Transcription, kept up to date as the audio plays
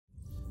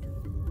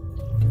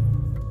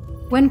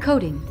When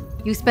coding,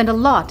 you spend a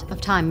lot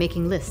of time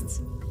making lists.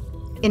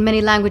 In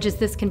many languages,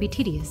 this can be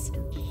tedious.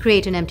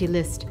 Create an empty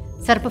list,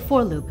 set up a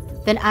for loop,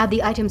 then add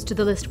the items to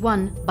the list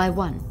one by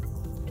one.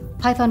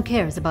 Python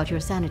cares about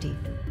your sanity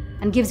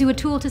and gives you a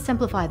tool to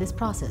simplify this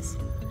process: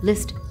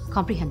 list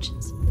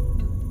comprehensions.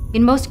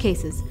 In most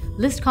cases,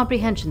 list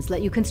comprehensions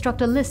let you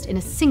construct a list in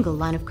a single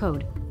line of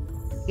code.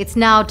 It's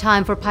now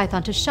time for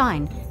Python to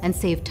shine and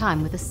save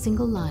time with a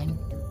single line.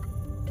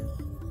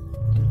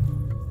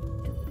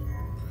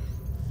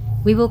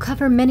 We will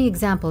cover many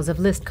examples of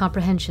list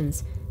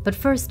comprehensions, but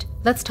first,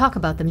 let's talk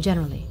about them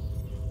generally.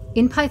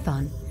 In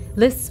Python,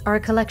 lists are a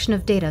collection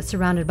of data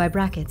surrounded by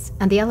brackets,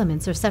 and the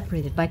elements are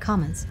separated by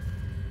commas.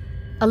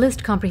 A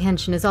list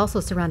comprehension is also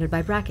surrounded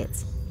by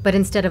brackets, but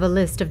instead of a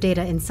list of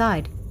data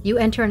inside, you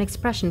enter an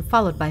expression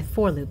followed by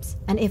for loops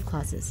and if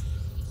clauses.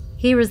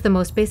 Here is the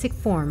most basic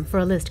form for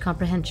a list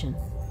comprehension.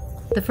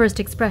 The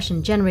first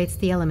expression generates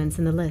the elements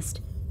in the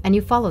list, and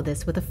you follow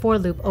this with a for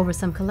loop over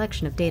some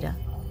collection of data.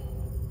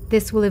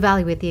 This will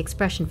evaluate the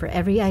expression for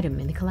every item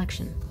in the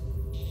collection.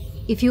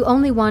 If you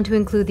only want to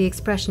include the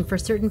expression for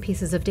certain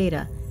pieces of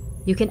data,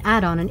 you can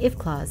add on an if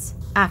clause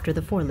after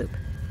the for loop.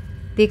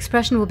 The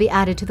expression will be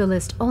added to the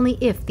list only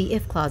if the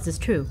if clause is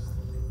true.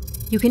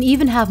 You can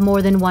even have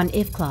more than one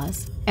if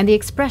clause, and the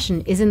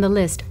expression is in the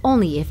list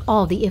only if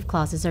all the if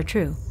clauses are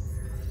true.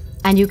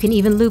 And you can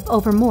even loop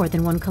over more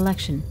than one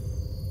collection.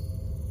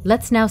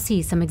 Let's now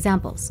see some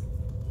examples.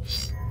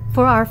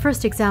 For our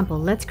first example,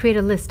 let's create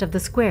a list of the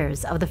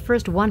squares of the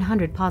first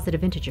 100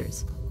 positive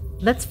integers.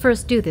 Let's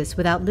first do this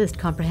without list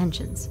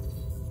comprehensions.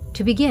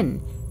 To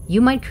begin,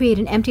 you might create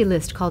an empty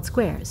list called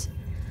squares.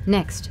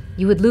 Next,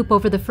 you would loop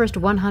over the first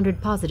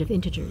 100 positive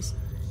integers.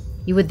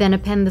 You would then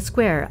append the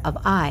square of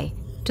I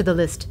to the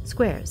list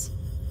squares.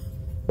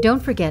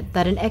 Don't forget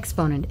that an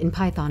exponent in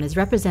Python is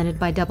represented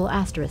by double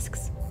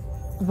asterisks.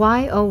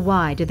 Why, oh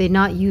why, do they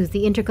not use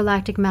the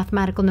intergalactic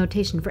mathematical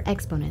notation for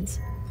exponents?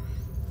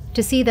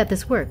 To see that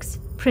this works,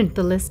 print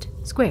the list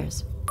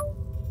squares.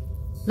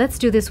 Let's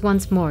do this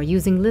once more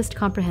using list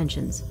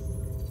comprehensions.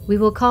 We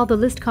will call the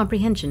list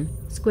comprehension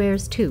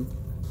squares2.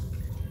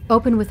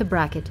 Open with a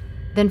bracket,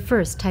 then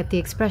first type the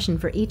expression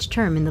for each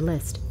term in the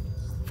list.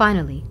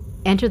 Finally,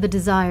 enter the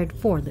desired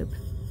for loop.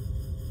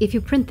 If you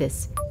print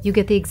this, you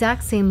get the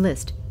exact same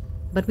list,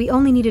 but we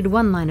only needed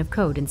one line of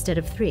code instead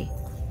of 3.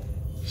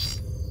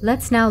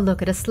 Let's now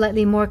look at a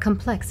slightly more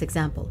complex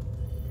example.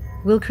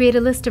 We'll create a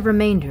list of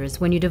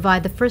remainders when you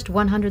divide the first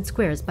 100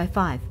 squares by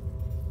 5.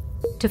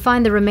 To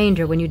find the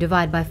remainder when you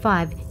divide by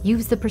 5,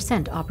 use the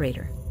 %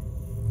 operator.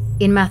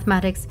 In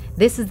mathematics,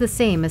 this is the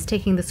same as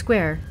taking the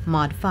square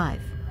mod 5.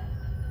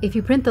 If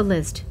you print the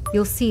list,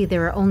 you'll see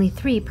there are only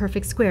 3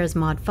 perfect squares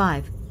mod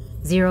 5,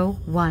 0,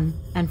 1,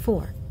 and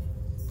 4.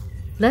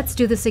 Let's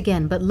do this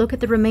again, but look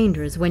at the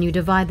remainders when you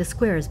divide the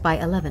squares by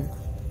 11.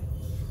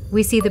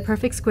 We see the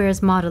perfect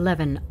squares mod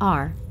 11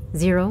 are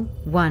 0,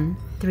 1,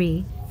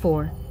 3,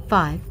 4,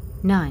 5,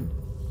 9.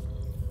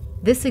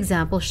 This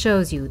example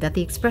shows you that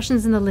the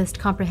expressions in the list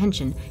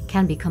comprehension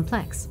can be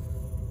complex.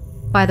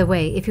 By the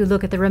way, if you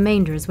look at the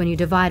remainders when you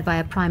divide by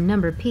a prime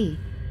number p,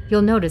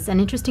 you'll notice an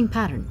interesting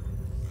pattern.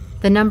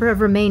 The number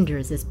of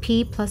remainders is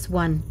p plus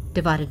 1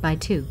 divided by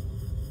 2.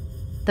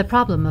 The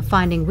problem of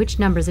finding which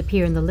numbers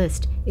appear in the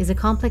list is a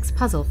complex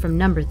puzzle from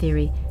number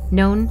theory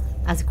known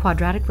as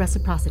quadratic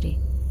reciprocity,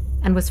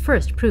 and was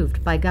first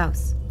proved by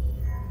Gauss.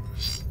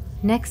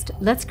 Next,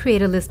 let's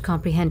create a list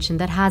comprehension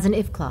that has an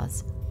if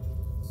clause.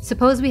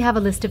 Suppose we have a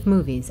list of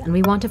movies and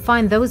we want to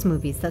find those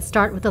movies that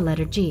start with the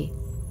letter G.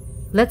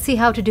 Let's see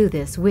how to do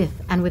this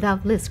with and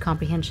without list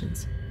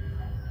comprehensions.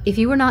 If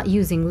you were not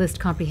using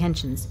list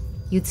comprehensions,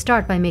 you'd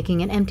start by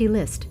making an empty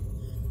list.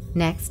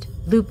 Next,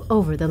 loop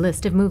over the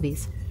list of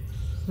movies.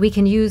 We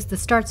can use the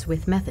starts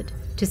with method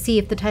to see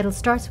if the title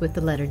starts with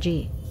the letter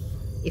G.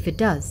 If it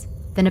does,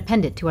 then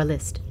append it to our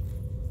list.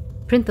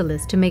 Print the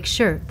list to make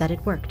sure that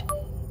it worked.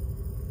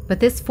 But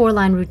this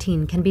 4-line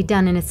routine can be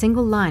done in a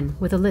single line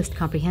with a list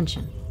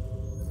comprehension.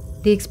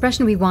 The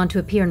expression we want to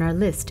appear in our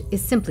list is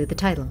simply the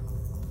title.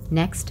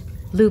 Next,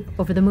 loop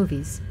over the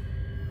movies.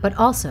 But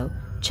also,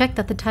 check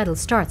that the title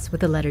starts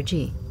with the letter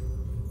G.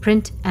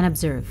 Print and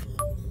observe.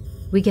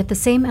 We get the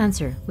same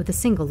answer with a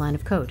single line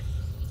of code.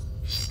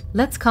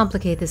 Let's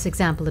complicate this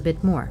example a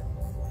bit more.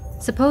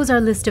 Suppose our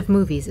list of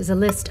movies is a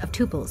list of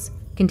tuples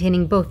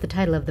containing both the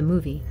title of the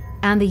movie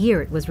and the year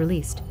it was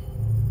released.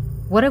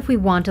 What if we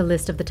want a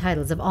list of the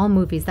titles of all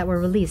movies that were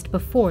released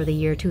before the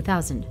year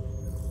 2000?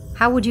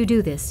 How would you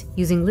do this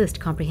using list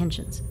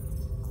comprehensions?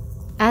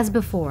 As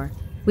before,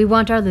 we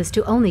want our list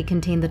to only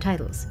contain the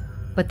titles,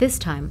 but this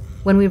time,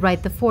 when we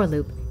write the for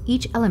loop,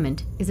 each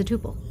element is a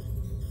tuple.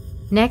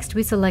 Next,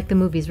 we select the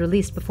movies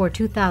released before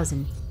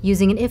 2000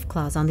 using an if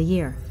clause on the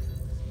year.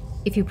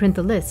 If you print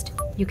the list,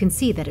 you can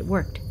see that it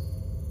worked.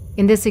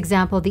 In this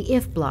example, the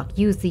if block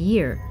used the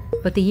year,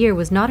 but the year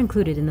was not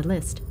included in the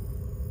list.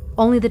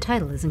 Only the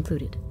title is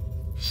included.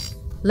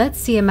 Let's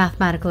see a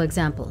mathematical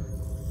example.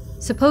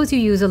 Suppose you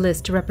use a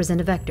list to represent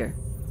a vector.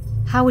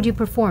 How would you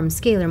perform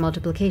scalar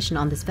multiplication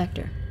on this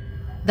vector?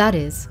 That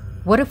is,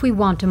 What if we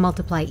want to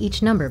multiply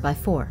each number by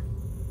 4?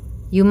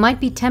 You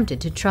might be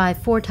tempted to try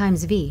 4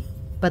 times v,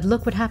 but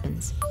look what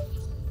happens.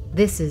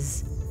 This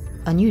is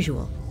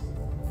unusual.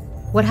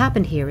 What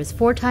happened here is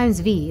 4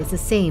 times v is the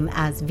same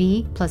as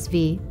v plus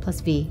v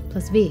plus v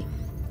plus v.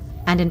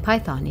 And in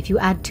Python, if you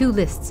add 2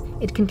 lists,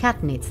 it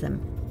concatenates them,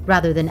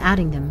 rather than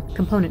adding them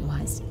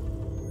component-wise.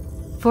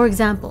 For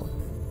example,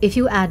 if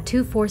you add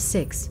 2, 4,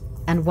 6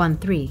 and 1,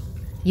 3,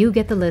 you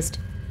get the list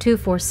 2,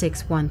 4,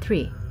 6, 1,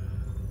 3.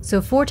 So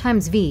 4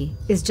 times v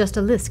is just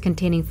a list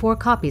containing 4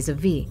 copies of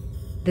v.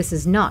 This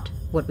is not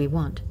what we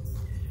want.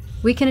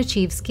 We can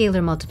achieve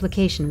scalar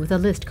multiplication with a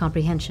list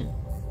comprehension.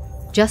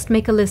 Just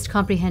make a list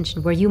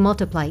comprehension where you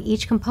multiply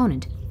each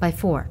component by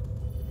 4.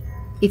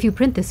 If you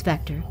print this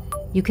vector,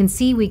 you can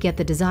see we get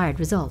the desired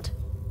result.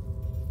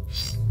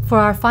 For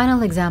our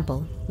final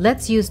example,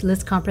 let's use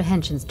list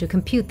comprehensions to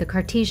compute the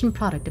Cartesian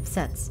product of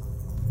sets.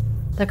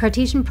 The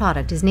Cartesian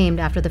product is named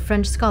after the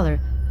French scholar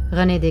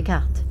René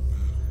Descartes.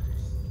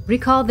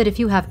 Recall that if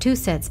you have 2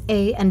 sets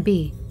A and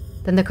B,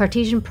 then the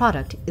Cartesian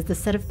product is the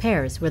set of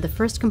pairs where the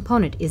first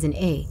component is in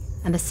A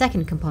and the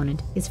second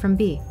component is from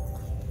B.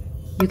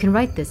 You can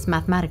write this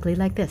mathematically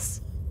like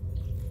this.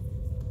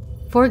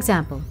 For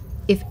example,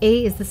 if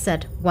A is the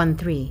set 1,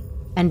 3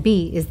 and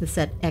B is the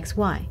set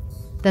xy,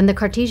 then the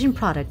Cartesian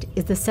product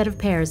is the set of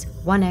pairs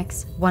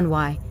 1x,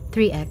 1y,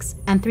 3x,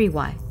 and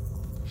 3y.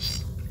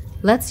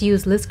 Let's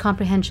use list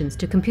comprehensions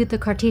to compute the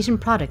Cartesian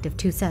product of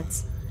 2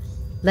 sets.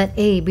 Let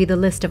A be the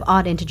list of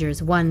odd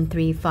integers 1,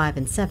 3, 5,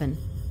 and 7.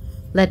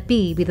 Let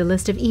B be the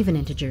list of even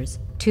integers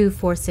 2,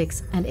 4,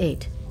 6, and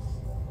 8.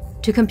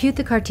 To compute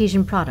the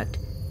Cartesian product,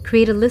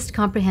 create a list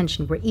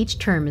comprehension where each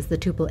term is the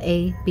tuple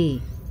A,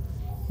 B.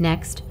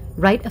 Next,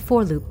 write a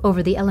for loop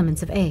over the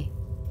elements of A,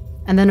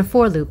 and then a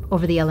for loop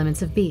over the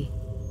elements of B.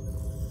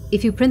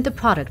 If you print the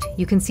product,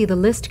 you can see the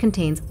list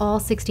contains all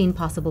 16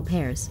 possible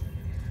pairs.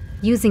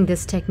 Using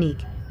this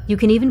technique, you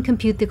can even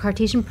compute the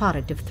Cartesian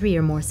product of 3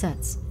 or more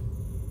sets.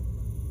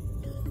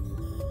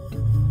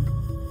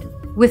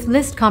 With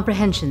list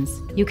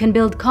comprehensions, you can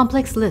build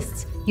complex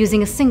lists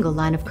using a single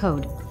line of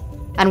code.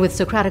 And with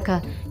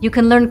Socratica, you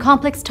can learn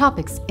complex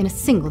topics in a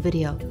single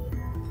video.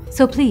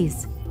 So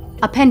please,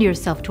 append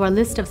yourself to our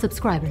list of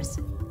subscribers.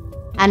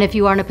 And if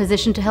you are in a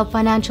position to help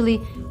financially,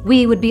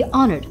 we would be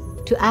honored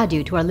to add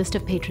you to our list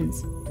of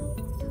patrons.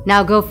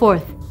 Now go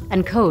forth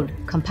and code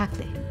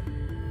compactly.